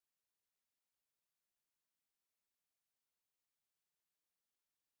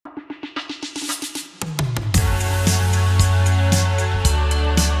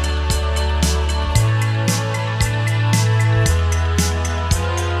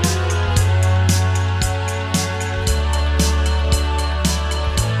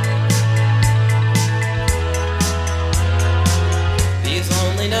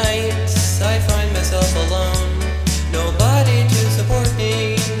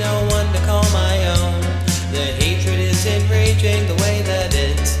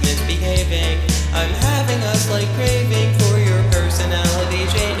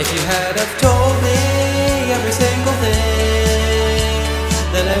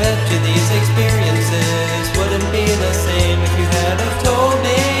you these experiences wouldn't be the same if you had have told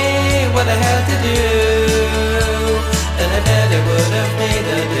me what I had to do. Then I bet it would have made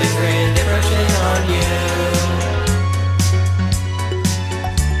a different impression on you.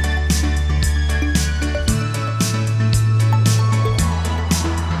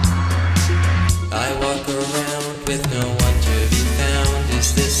 I walk around with no one to be found.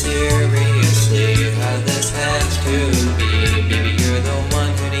 Is this seriously how this has to be? Maybe you're the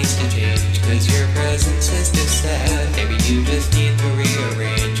one who needs to change, cause your presence is too sad. Maybe you just need to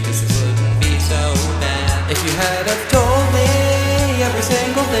rearrange, cause this wouldn't be so bad if you had have told me every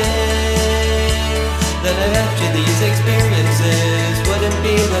single thing. Then I bet you these experiences wouldn't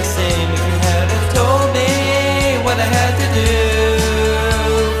be the same if you had have told me what I had to do.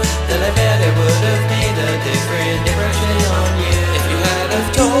 Then I bet it would have made a different impression on you. If you had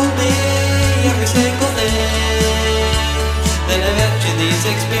have told me every single thing, then I bet you these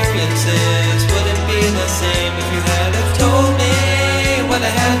experiences wouldn't be the same if you had have told me what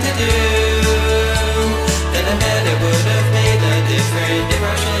I had to do. Then I bet it would have made a different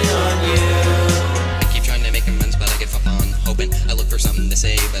impression on you. I keep trying to make amends, but I give up on hoping. I look for something to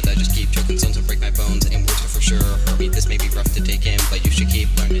say, but I just keep choking stones to break my bones. And words will for sure hurt me. This may be rough to take in, but you should keep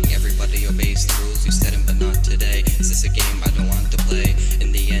learning. Everybody obeys the rules you set in, but not today. Is this a game I don't want to play?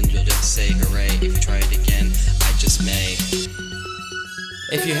 In the end, you'll just say hooray. If you try it again, I just may.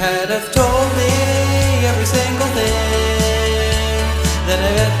 If you had have told me every single thing, then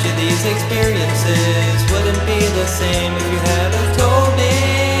I bet you these experiences wouldn't be the same. If you had have told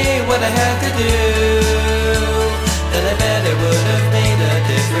me what I had to do, then I bet it would have made a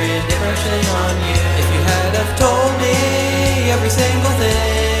different impression on you. If you had have told me every single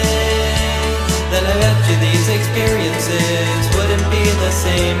thing, then I bet you these experiences wouldn't be the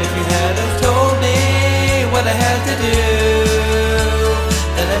same. If you had have told me what I had to do,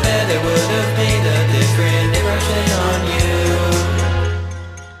 then I bet it would have made a different impression on you.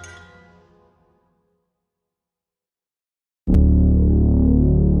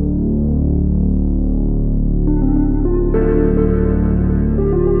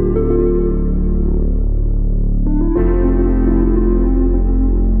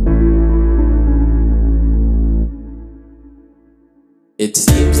 It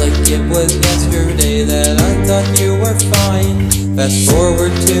seems like it was yesterday that I thought you were fine. Fast forward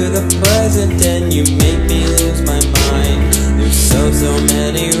to the present and you make me lose my mind. There's so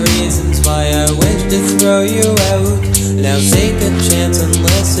many reasons why I wish to throw you out. Now take a chance and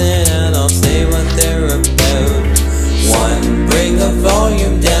listen and I'll say what they're about. 1. Bring the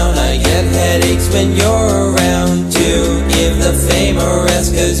volume down, I get headaches when you're around. 2. Give the fame a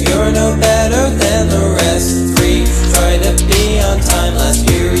rest, cause you're no better than the rest. 3. Try to be on time, last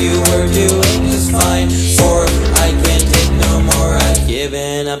year you were doing just fine. 4. I can't take no more, I've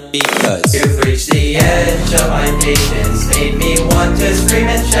given up because you've reached the edge of my patience, made me want to scream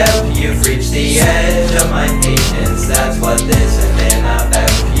and shout. You've reached the edge of my patience, that's what this has been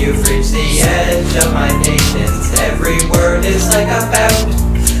about. You've reached the edge of my patience, every word is like a bout.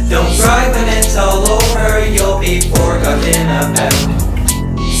 Don't cry when it's all over, you'll be forgotten about.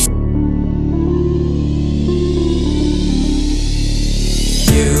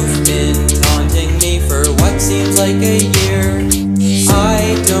 You've been taunting me for what seems like a year.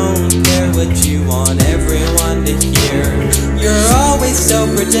 I don't care what you want everyone to hear. You're always so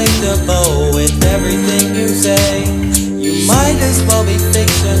predictable with everything you say. You might as well be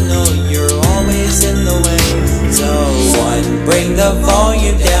fictional, you're always in the way. So 1. Bring the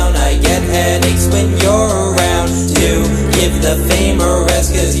volume down, I get headaches when you're around. 2. Give the fame a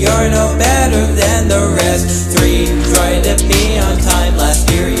rest, cause you're no better than the rest. 3. Try to be on time, last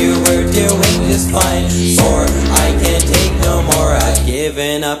year you were doing just fine. 4. I can't take no more, I've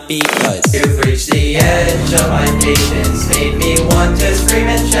given up because you've reached the edge of my patience, made me want to scream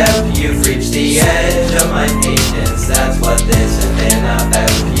and shout. You've reached the edge of my patience, that's what this has been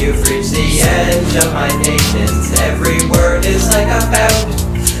about. You've reached the edge of my patience, every word is like a bout.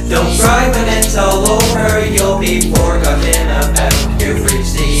 Don't cry when it's all over, you'll be forgotten about. You've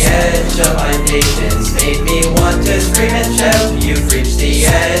reached the edge of my patience, made me want to scream and shout. You've reached the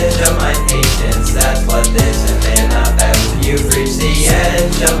edge of my patience, that's what this has been about. You've reached the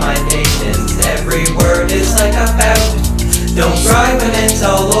edge of my patience, every word is like a bout. Don't cry when it's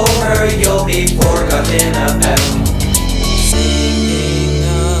all over, you'll be forgotten about. Thinking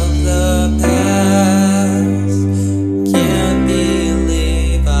of the past, can't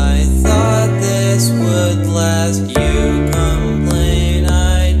believe I thought this would last. You complain,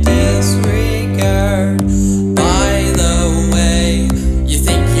 I disregard. By the way, you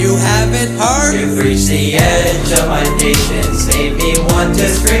think you have it hard? You've reached the edge of my patience, made me want to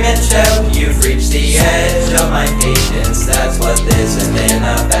scream and shout. You've reached the edge of my patience, that's what this has been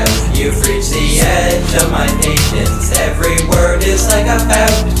about. You've reached the edge of my patience, every word is like a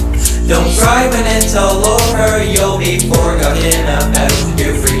pout. Don't cry when it's all over, you'll be forgotten about.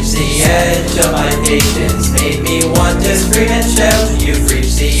 You've reached the edge of my patience, made me want to scream and shout. You've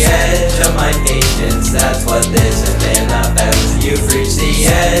reached the edge of my patience, that's what this has been about. You've reached the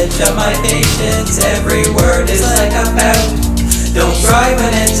edge of my patience, every word is like a pout. Don't cry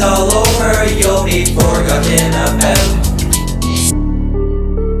when it's all over, you'll be forgotten about.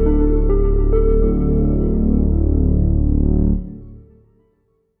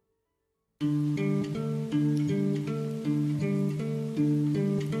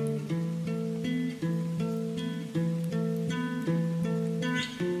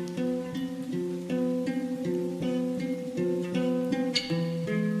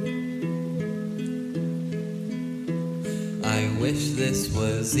 I wish this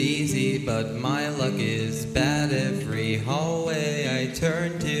was easy, but my luck is bad. Every hallway I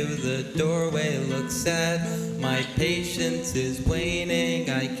turn to, the doorway looks sad. My patience is waning,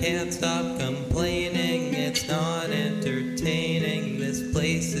 I can't stop complaining. It's not entertaining, this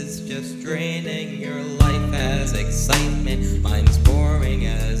place is just draining. Your life has excitement, mine's boring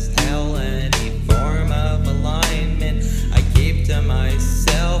as hell. Any form of alignment I keep to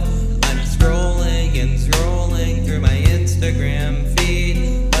myself. I'm scrolling and scrolling through my Instagram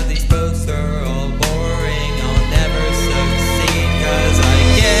feed, but these posts are all boring. I'll never succeed, cause I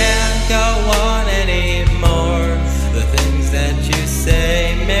can't go on anymore. The things that you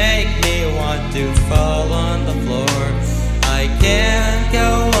say make me want to fall on the floor. I can't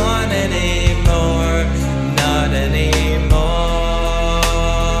go on anymore, not anymore.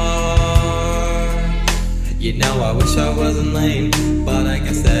 You know, I wish I wasn't lame, but I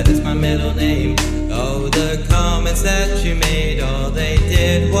guess that is my middle name. Oh, the comments that you made, all they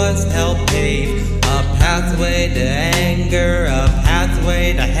did was help pave a pathway to anger, a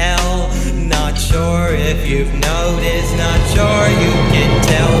pathway to hell. Not sure if you've noticed, not sure you can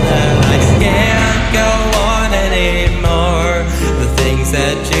tell that I can't go on anymore. The things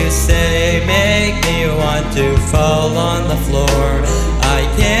that you say make me want to fall on the floor. I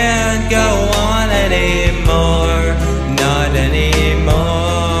can't go on anymore, not anymore.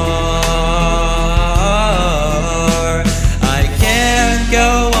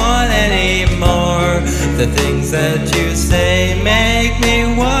 The things that you say make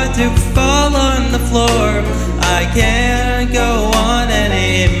me want to fall on the floor. I can't go on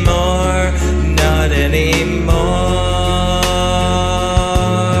anymore, not anymore.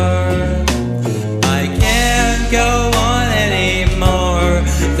 I can't go on anymore.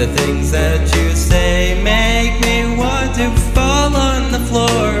 The things that you say make me want to fall on the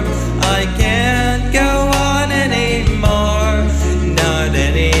floor. I can't go on anymore, not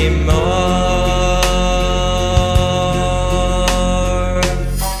anymore.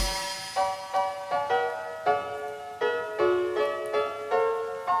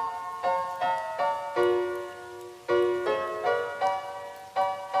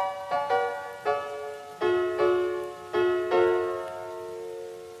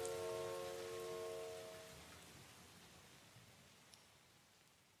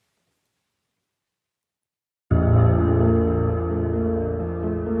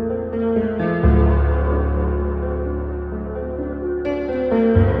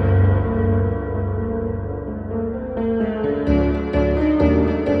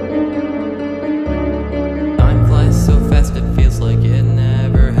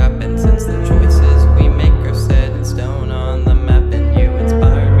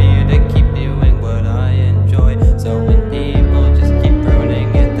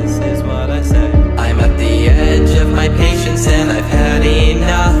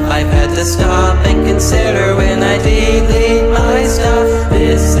 Stop and consider when I delete my stuff.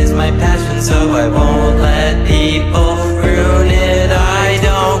 This is my passion, so I won't let people ruin it. I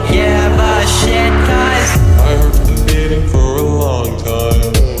don't give a shit, cause I have been beating for a long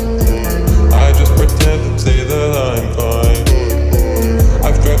time. I just pretend and say that I'm fine.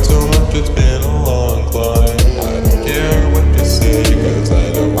 I've tried so much, it's been a long climb. I don't care what you say, cause I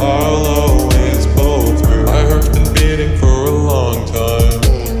know I'll always pull through. I have been beating for a long time.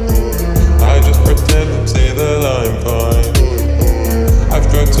 Pretend and say that I'm fine. I've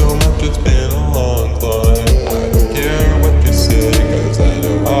tried so much, it's been a long climb. I don't care what you say, cause I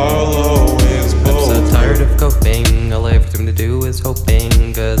know I'll always pull. I'm so tired of coping, all I have to do is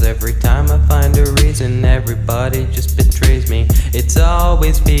hoping. Cause every time I find a reason, everybody just betrays me. It's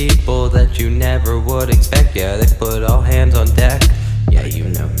always people that you never would expect. Yeah, they put all hands on deck. Yeah, you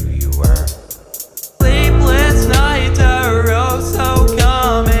know who you were. Sleepless nights are oh so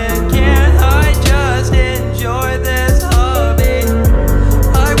common.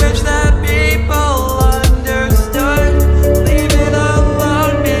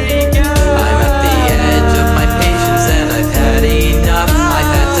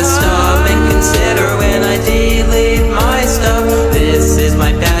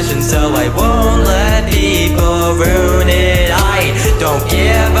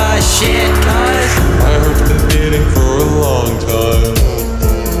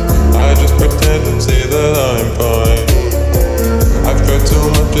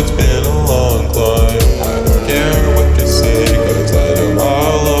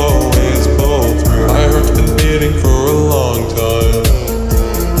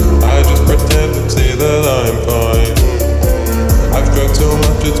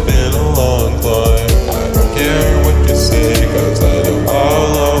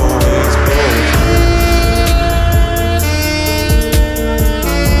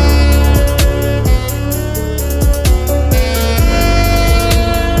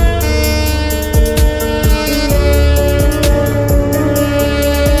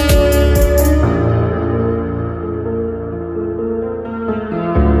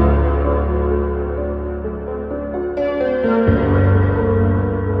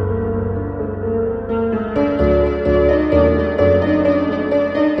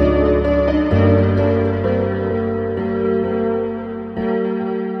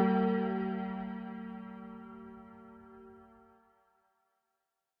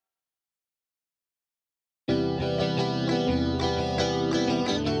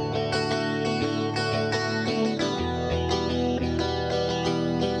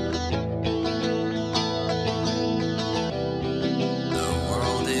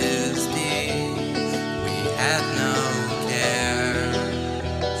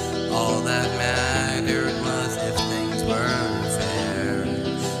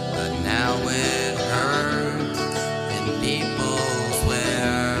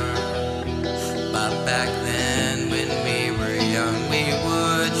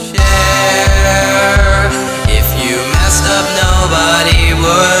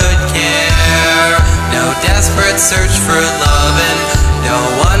 desperate search for loving. No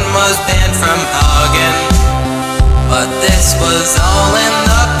one was banned from hugging, but this was all in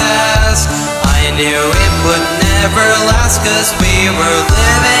the past. I knew it would never last, 'cause we were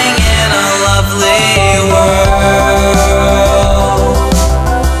living in a lovely world.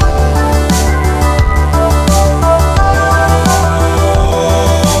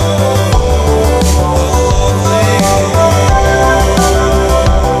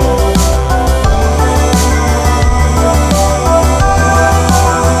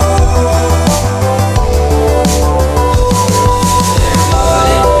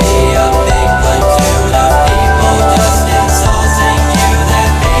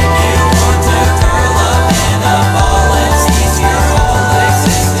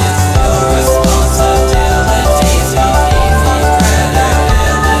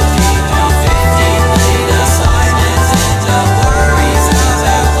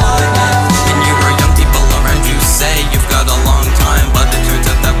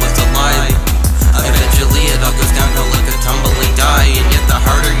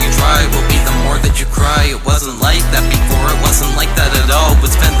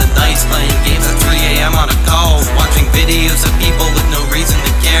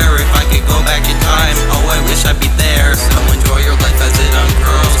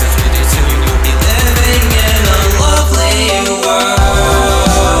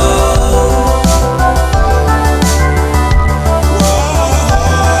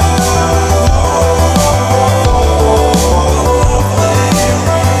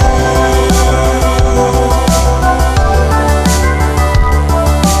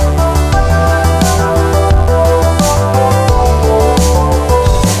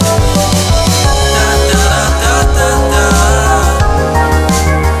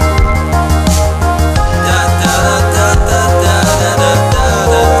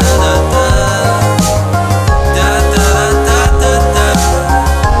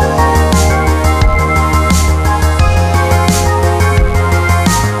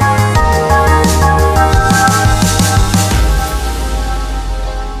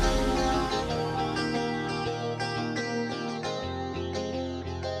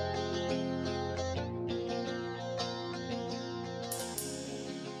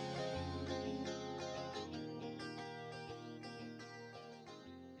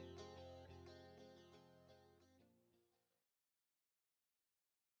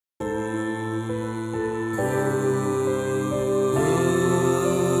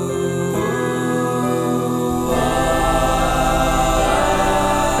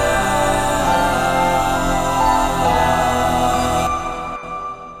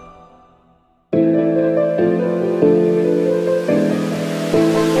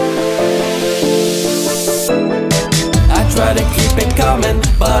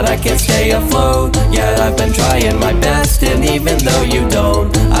 But I can't stay afloat. Yeah, I've been trying my best, and even though you don't,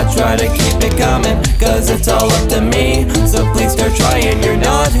 I try to keep it coming, 'cause it's all up to me. So please start trying, you're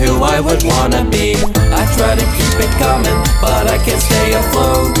not who I would wanna be. I try to keep it coming, but I can't stay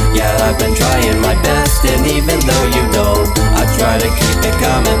afloat. Yeah, I've been trying my best, and even though you don't, I try to keep it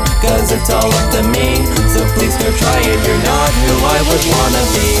coming, 'cause it's all up to me. So please start trying, you're not who I would wanna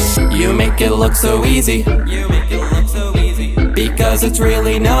be. You make it look so easy. You make it look so easy. Because it's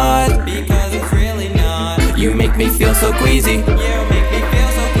really not. Because it's really not. You make me feel so queasy. You make me feel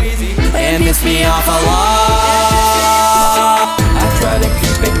so queasy. And piss me off a lot. I try to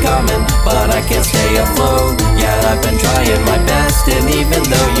keep it coming, but I can't stay afloat. Yeah, I've been trying my best, and even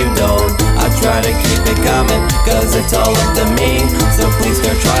though you don't, I try to keep it coming, 'cause it's all up to me. So please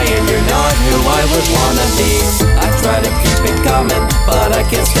start trying, you're not who I would wanna be. I try to keep it coming, but I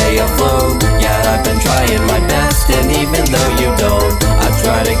can't stay afloat. Yeah, I've been trying my best, and even though you don't, I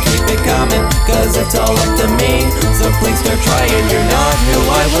try to keep it coming, 'cause it's all up to me. So please start trying, you're not who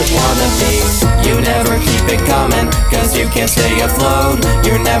I would wanna be. You never keep it coming, 'cause you can't stay afloat.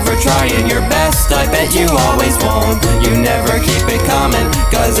 You're never trying your best, I bet you always won't. You never keep it coming,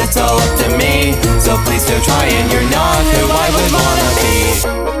 'cause it's all up to me. So please start trying, you're not who I would wanna be.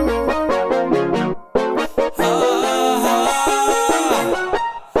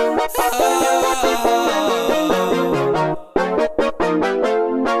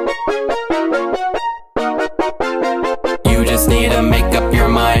 You just need to make up your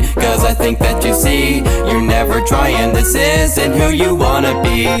mind, 'cause I think that you see, you're never trying, this isn't who you wanna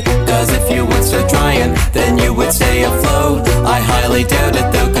be. 'Cause if you would start trying, then you would stay afloat. I highly doubt it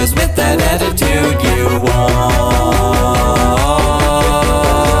though, 'cause with that attitude you won't.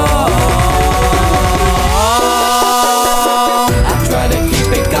 I try to keep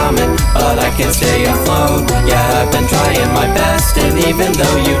it coming, but I can't stay afloat. Yeah, I've been trying my best, and even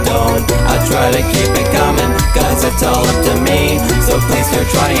though you don't, I try try to keep it coming, cause it's all up to me. So please start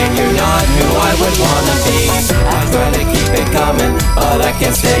trying, you're not who I would wanna be. I try to keep it coming, but I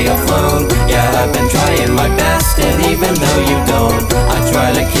can't stay afloat. Yeah, I've been trying my best, and even though you don't, I try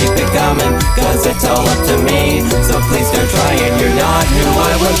to keep it coming, cause it's all up to me. So please start trying, you're not who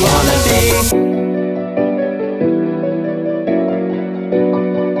I would wanna be.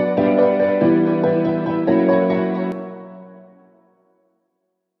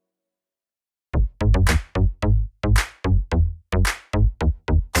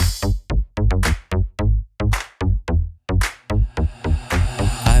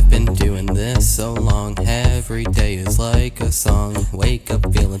 So long, every day is like a song. Wake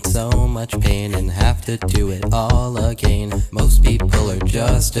up feeling so much pain and have to do it all again. Most people are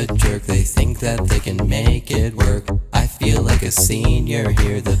just a jerk, they think that they can make it work. I feel like a senior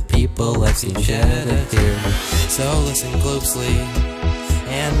here, the people I've seen shed a tear. So listen closely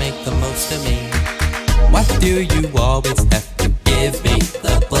and make the most of me. Why do you always have to give me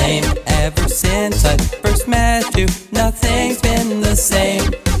the blame? Ever since I first met you, nothing's been the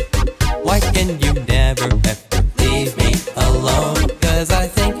same. Why can you never ever leave me alone? Cause I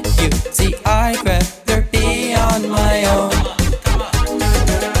think you see I'd rather be on my own.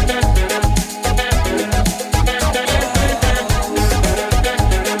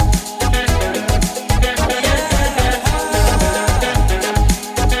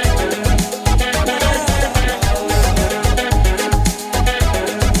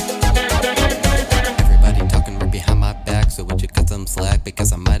 Everybody talking right behind my back, so would you cut some slack?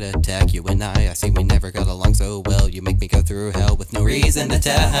 Because I might attack you and I see we never got along so well. You make me go through hell with no reason to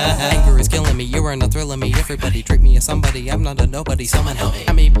tell. Anger is killing me, you are not thrilling me. Everybody treat me as somebody, I'm not a nobody. Someone help me.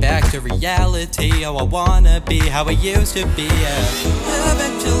 Get me back to reality, how I wanna be, how I used to be.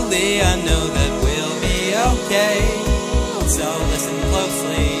 Eventually I know that we'll be okay. So listen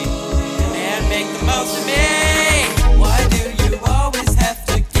closely and make the most of me. Why do you always have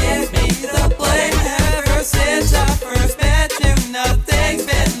to give me the blame? Ever since I first met you, nothing's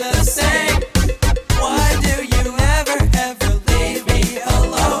been the same. Why do you never ever leave me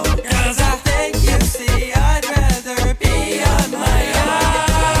alone? Cause I think you see I'd rather be on my own.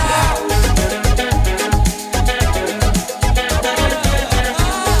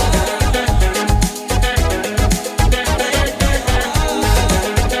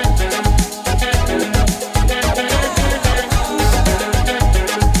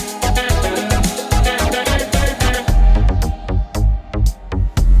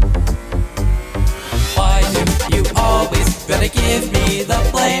 Why do you always try to give me the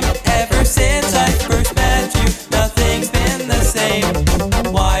blame? Ever since I first met you, nothing's been the same.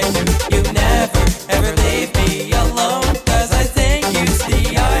 Why do you never ever leave me alone? Cause I think you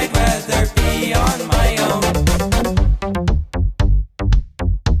see I'd rather be on my own.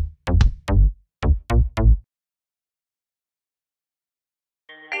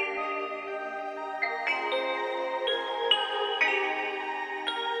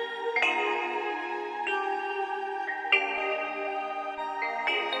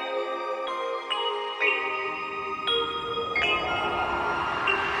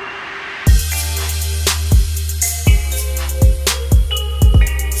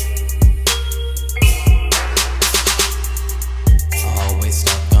 Always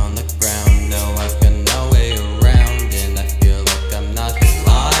stuck on the ground, no, I've got no way around, and I feel like I'm not who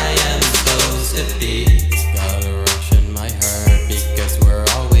I am supposed to be. Got a rush in my heart because we're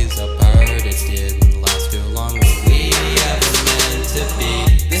always apart. It didn't last too long, but we ever meant to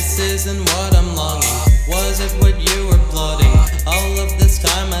be. This isn't what